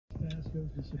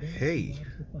Hey,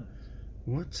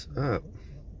 what's up?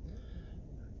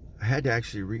 I had to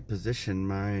actually reposition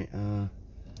my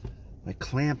my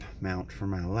clamp mount for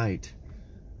my light.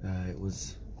 It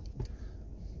was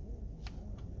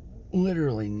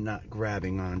literally not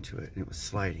grabbing onto it, and it was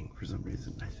sliding for some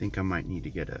reason. I think I might need to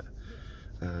get a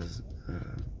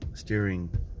steering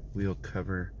wheel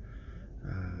cover.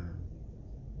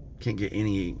 Can't get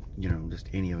any, just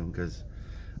any of them, because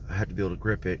I had to be able to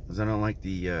grip it, because I don't like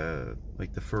the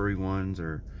furry ones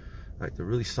or like the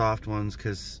really soft ones,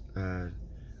 because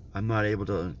I'm not able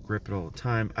to grip it all the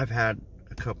time. I've had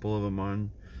a couple of them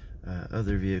on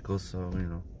other vehicles, so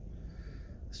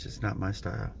it's just not my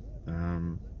style.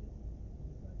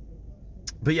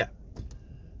 But yeah,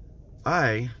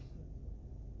 I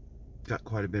got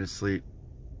quite a bit of sleep.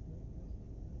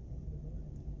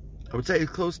 I would say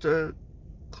close to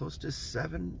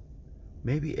 7,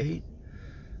 maybe 8.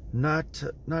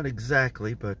 Not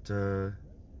exactly, but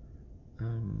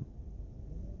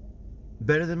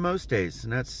better than most days,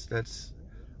 and that's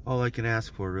all I can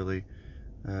ask for, really.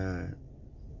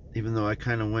 Even though I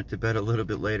kind of went to bed a little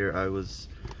bit later, I was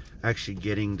actually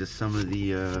getting to some of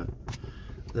the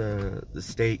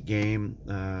state game,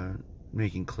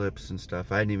 making clips and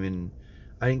stuff. I didn't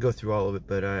go through all of it,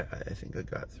 but I think I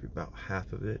got through about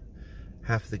half of it,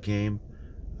 half the game.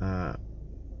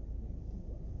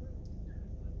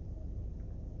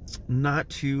 Not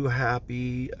too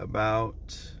happy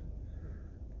about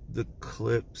the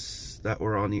clips that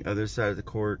were on the other side of the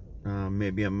court.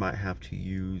 Maybe I might have to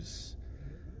use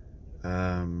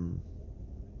the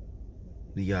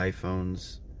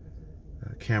iPhone's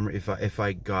camera if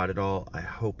I got it all. I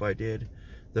hope I did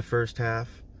the first half,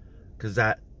 because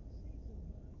that,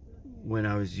 when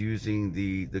I was using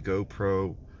the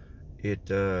GoPro,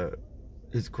 it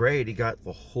is great. It got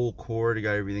the whole cord, it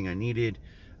got everything I needed.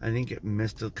 I think it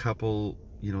missed a couple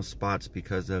spots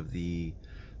because of the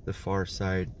far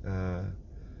side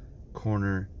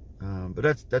corner,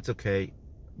 but that's okay.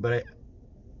 But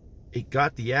it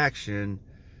got the action.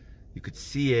 You could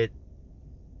see it.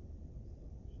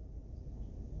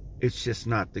 It's just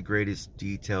not the greatest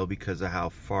detail because of how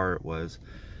far it was.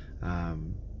 I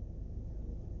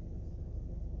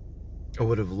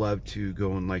would have loved to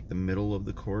go in like the middle of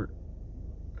the court,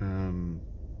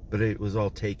 but it was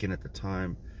all taken at the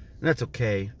time, and that's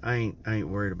okay. I ain't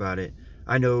worried about it.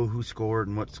 I know who scored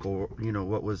and what score,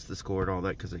 what was the score and all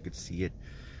that, because I could see it.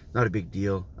 Not a big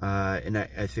deal. And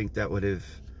I think that would have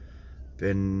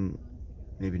been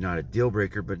maybe not a deal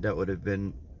breaker, but that would have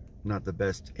been not the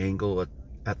best angle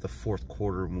at the fourth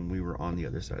quarter when we were on the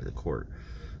other side of the court.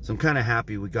 So I'm kind of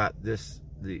happy we got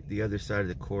the other side of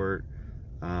the court,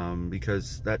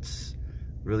 because that's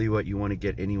really what you want to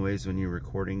get anyways when you're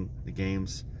recording the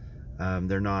games.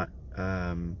 They're not,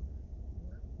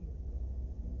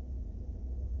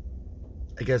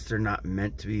 I guess they're not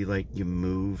meant to be like you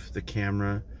move the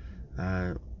camera,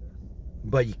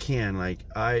 but you can. Like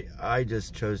I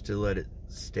just chose to let it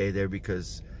stay there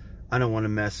because I don't want to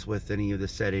mess with any of the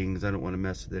settings. I don't want to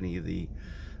mess with any of the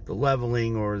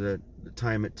leveling or the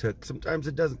time it took. Sometimes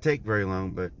it doesn't take very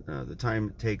long, but the time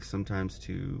it takes sometimes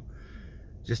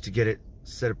just to get it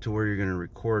set up to where you're going to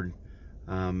record.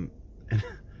 And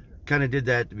kind of did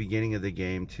that at the beginning of the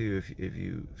game too. If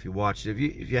you watched it,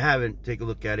 if you haven't, take a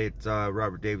look at it. It's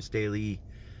Robert Davis Daily.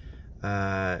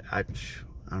 I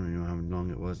don't know how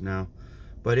long it was now,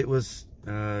 but it was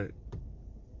a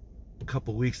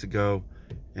couple weeks ago,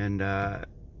 and I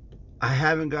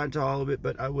haven't gotten to all of it,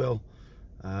 but I will.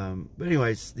 But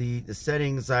anyways, the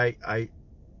settings, I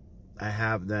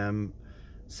have them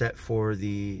set for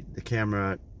the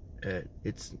camera.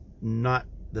 It's not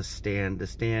the stand. The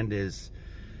stand is,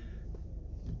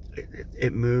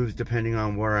 it moves depending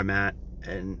on where I'm at,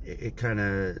 and it kind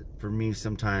of, for me,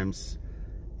 sometimes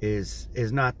is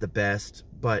not the best,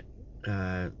 but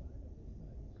I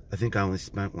think I only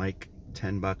spent like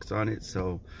 $10 on it,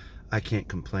 so I can't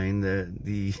complain.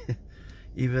 The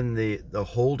even the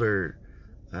holder,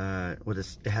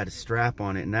 it had a strap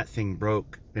on it, and that thing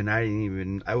broke, and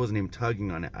I wasn't even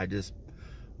tugging on it. I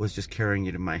was just carrying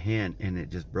it in my hand, and it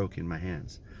just broke in my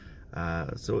hands.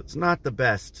 So it's not the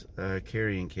best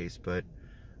carrying case, but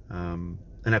and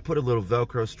I put a little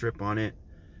Velcro strip on it,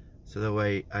 so that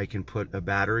way I can put a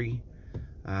battery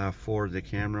for the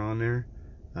camera on there.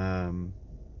 And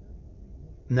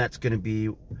that's going to be,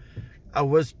 I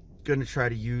was going to try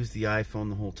to use the iPhone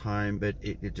the whole time, but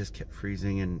it just kept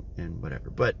freezing and whatever.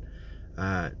 But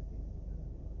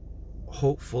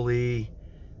hopefully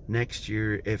next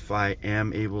year, if I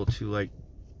am able to like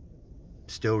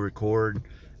still record,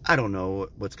 I don't know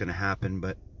what's going to happen,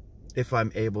 but if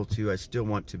I'm able to, I still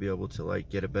want to be able to like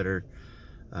get a better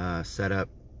setup,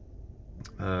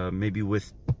 maybe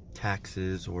with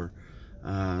taxes or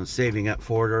saving up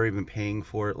for it, or even paying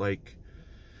for it, like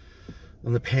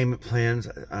on the payment plans.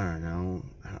 I don't know.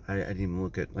 I didn't even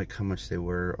look at like how much they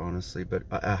were, honestly, but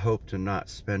I hope to not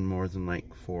spend more than like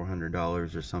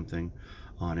 $400 or something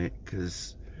on it,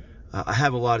 because I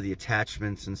have a lot of the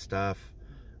attachments and stuff,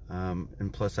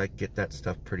 and plus I get that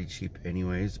stuff pretty cheap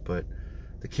anyways. But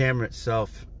the camera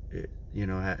itself, you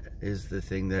know, is the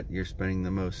thing that you're spending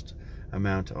the most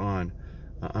amount on,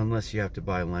 unless you have to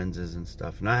buy lenses and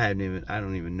stuff. And I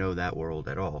don't even know that world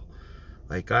at all.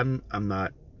 Like I'm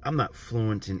not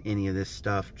fluent in any of this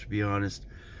stuff, to be honest.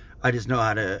 I just know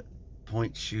how to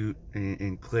point, shoot,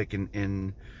 and click,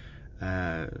 and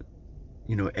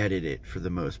you know, edit it for the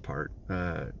most part.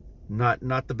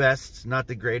 Not the best, not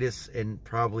the greatest, and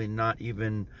probably not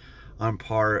even on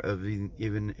par of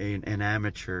even an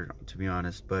amateur, to be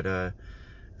honest. But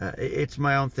it's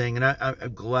my own thing, and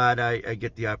I'm glad I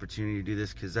get the opportunity to do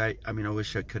this, because I mean, I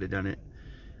wish I could have done it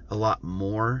a lot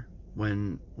more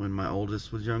when my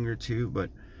oldest was younger too, but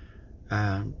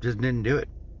just didn't do it.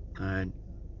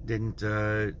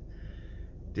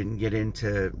 Didn't get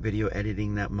into video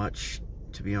editing that much,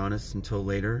 to be honest, until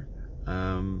later.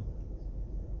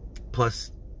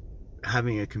 Plus,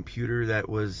 having a computer that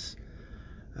was,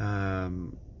 I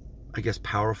guess,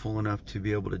 powerful enough to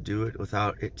be able to do it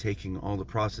without it taking all the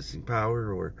processing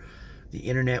power, or the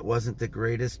internet wasn't the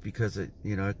greatest, because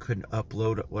you know, I couldn't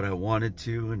upload what I wanted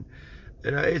to, and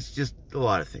it's just a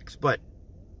lot of things. But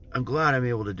I'm glad I'm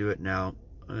able to do it now,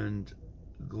 and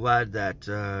glad that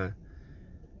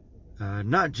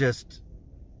not just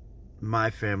my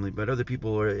family, but other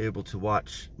people are able to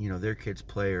watch, you know, their kids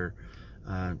play, or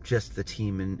just the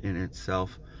team in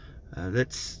itself.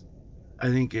 That's, I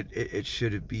think it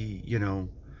should be, you know,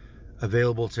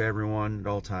 available to everyone at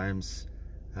all times,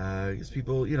 because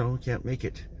people, you know, can't make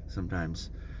it sometimes.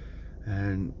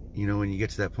 And you know, when you get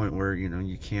to that point where, you know,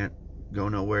 you can't go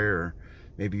nowhere, or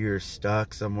maybe you're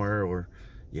stuck somewhere, or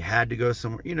you had to go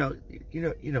somewhere, you know,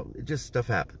 it just, stuff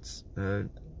happens.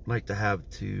 Like to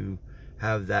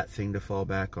have that thing to fall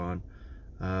back on.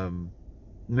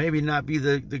 Maybe not be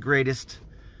the greatest,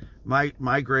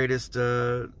 my greatest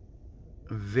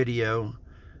video,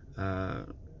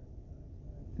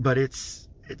 but it's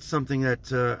something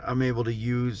that I'm able to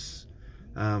use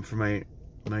for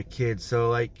my kids. So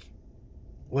like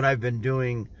what I've been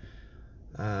doing,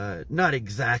 not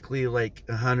exactly like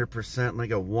 100%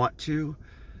 like I want to,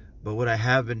 but what I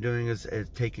have been doing is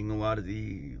taking a lot of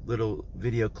the little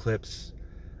video clips,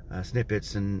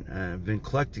 snippets, and I've been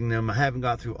collecting them. I haven't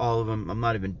got through all of them. I'm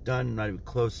not even done, not even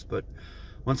close, but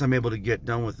once I'm able to get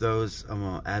done with those, I'm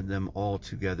gonna add them all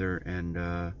together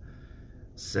and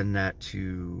send that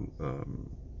to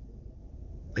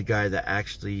a guy that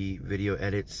actually video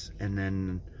edits, and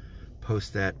then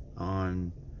post that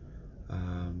on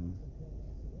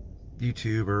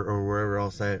YouTube or wherever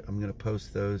else I'm gonna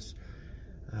post those.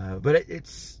 But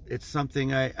it's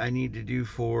something I need to do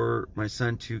for my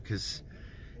son too, because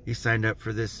he signed up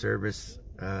for this service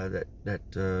that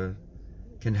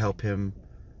can help him.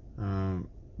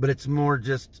 But it's more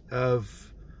just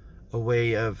of a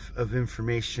way of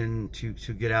information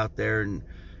to get out there, and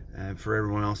for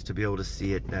everyone else to be able to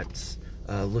see it that's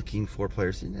looking for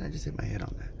players. And I just hit my head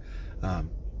on that.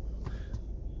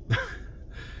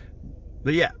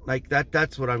 But yeah, like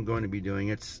that's what I'm going to be doing.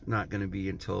 It's not going to be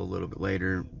until a little bit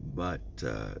later, but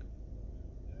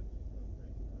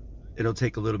it'll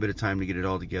take a little bit of time to get it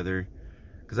all together,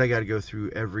 because I got to go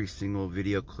through every single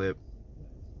video clip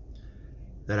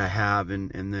that I have,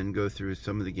 and then go through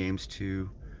some of the games to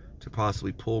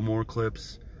possibly pull more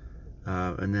clips,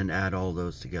 and then add all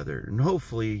those together. And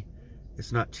hopefully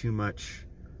it's not too much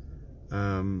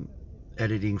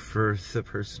editing for the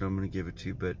person I'm going to give it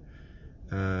to, but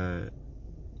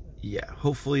yeah,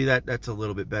 hopefully that's a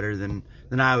little bit better than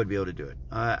I would be able to do it.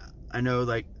 I know,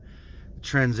 like,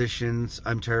 transitions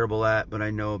I'm terrible at, but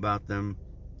I know about them.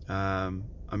 I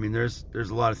mean, there's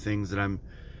a lot of things that I'm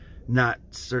not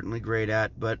certainly great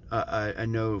at, but I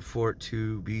know for it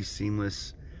to be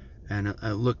seamless and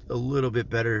look a little bit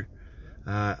better,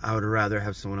 I would rather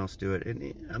have someone else do it.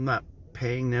 And I'm not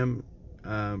paying them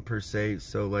per se,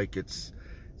 so like it's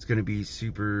going to be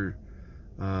super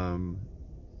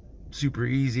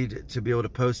easy to be able to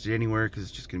post it anywhere, because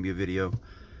it's just going to be a video.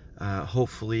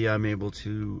 Hopefully I'm able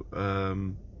to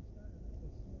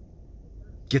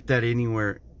get that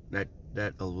anywhere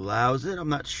that allows it. I'm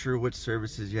not sure which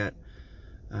services yet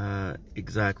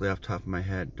exactly off the top of my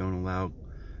head don't allow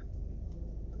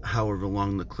however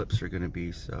long the clips are going to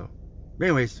be. So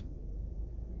anyways,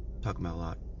 talking about a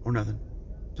lot or nothing.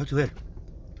 Talk to you later.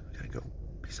 I gotta go.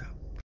 Peace out.